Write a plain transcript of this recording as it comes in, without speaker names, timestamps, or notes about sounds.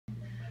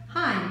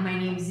my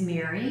name's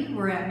Mary.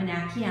 We're at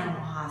Monackey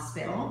Animal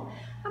Hospital.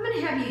 I'm going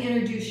to have you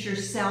introduce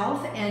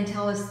yourself and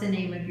tell us the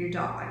name of your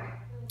dog.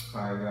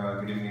 Hi,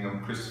 good evening.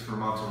 I'm Christopher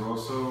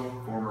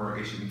Monterosso, former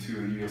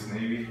HB2 U.S.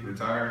 Navy,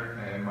 retired,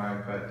 and my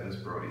pet is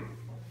Brody.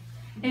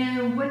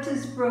 And what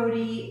did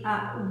Brody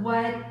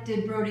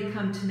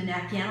come to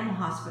Monackey Animal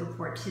Hospital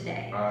for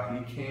today?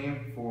 He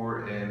came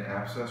for an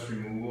abscess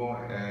removal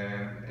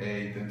and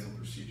a dental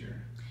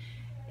procedure.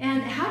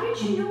 And how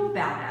did you know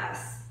about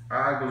us?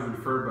 I was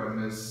referred by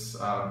Miss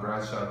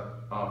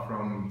Bradshaw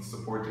from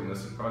Support the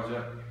Enlisted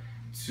Project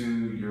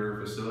to your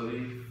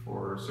facility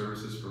for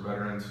services for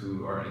veterans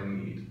who are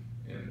in need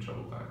in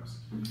troubled times.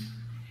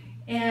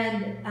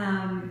 And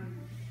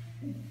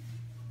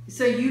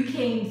so you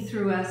came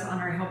through us on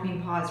our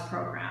Helping Paws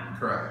program.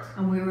 Correct.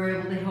 And we were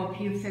able to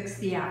help you fix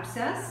the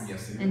abscess.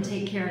 Yes, and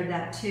take care of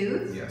that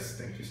tooth. Yes,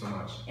 thank you so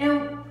much.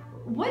 And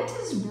what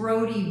does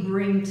Brody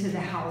bring to the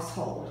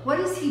household? What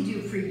does he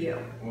do for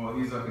you? Well,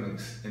 he's like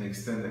an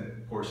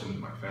extended portion of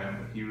my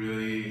family. He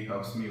really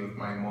helps me with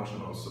my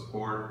emotional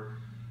support.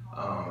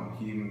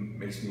 He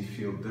makes me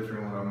feel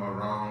different when I'm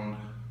around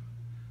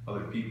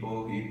other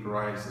people. He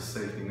provides a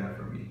safety net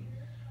for me.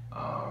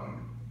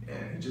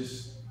 And he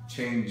just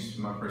changed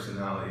my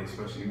personality,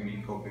 especially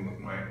me coping with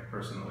my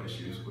personal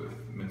issues with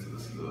mental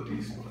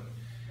disabilities. But,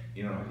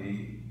 you know,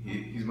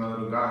 he's my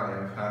little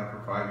guy. I've had him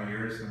for 5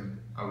 years and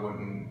I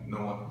wouldn't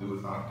know what to do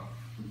without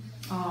him.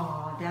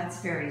 Oh,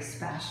 that's very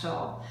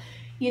special.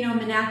 You know,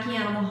 Monackey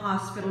Animal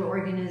Hospital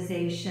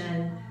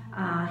organization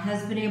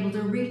has been able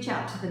to reach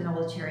out to the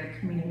military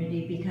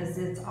community because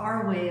it's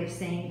our way of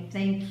saying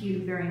thank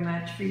you very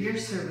much for your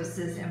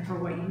services and for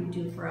what you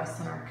do for us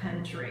in our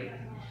country.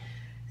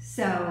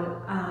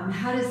 So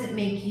how does it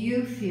make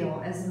you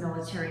feel as a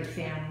military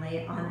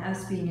family on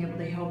us being able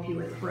to help you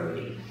with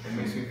Brody? It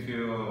makes me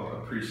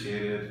feel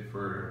appreciated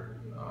for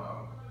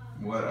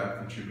what I've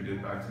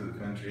contributed back to the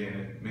country, and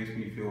it makes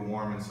me feel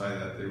warm inside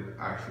that there are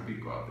actual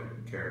people out there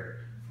who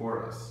care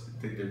for us,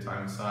 take their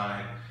time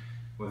aside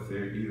with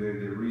either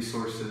their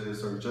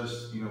resources or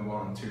just, you know,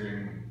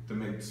 volunteering to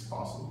make this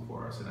possible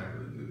for us, and I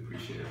really do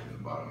appreciate it from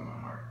the bottom of my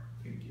heart.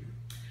 Thank you.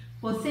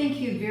 Well, thank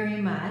you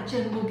very much,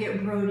 and we'll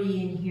get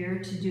Brody in here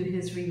to do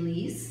his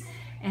release,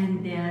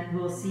 and then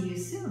we'll see you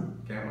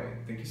soon. Can't wait.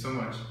 Thank you so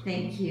much.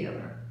 Thank you.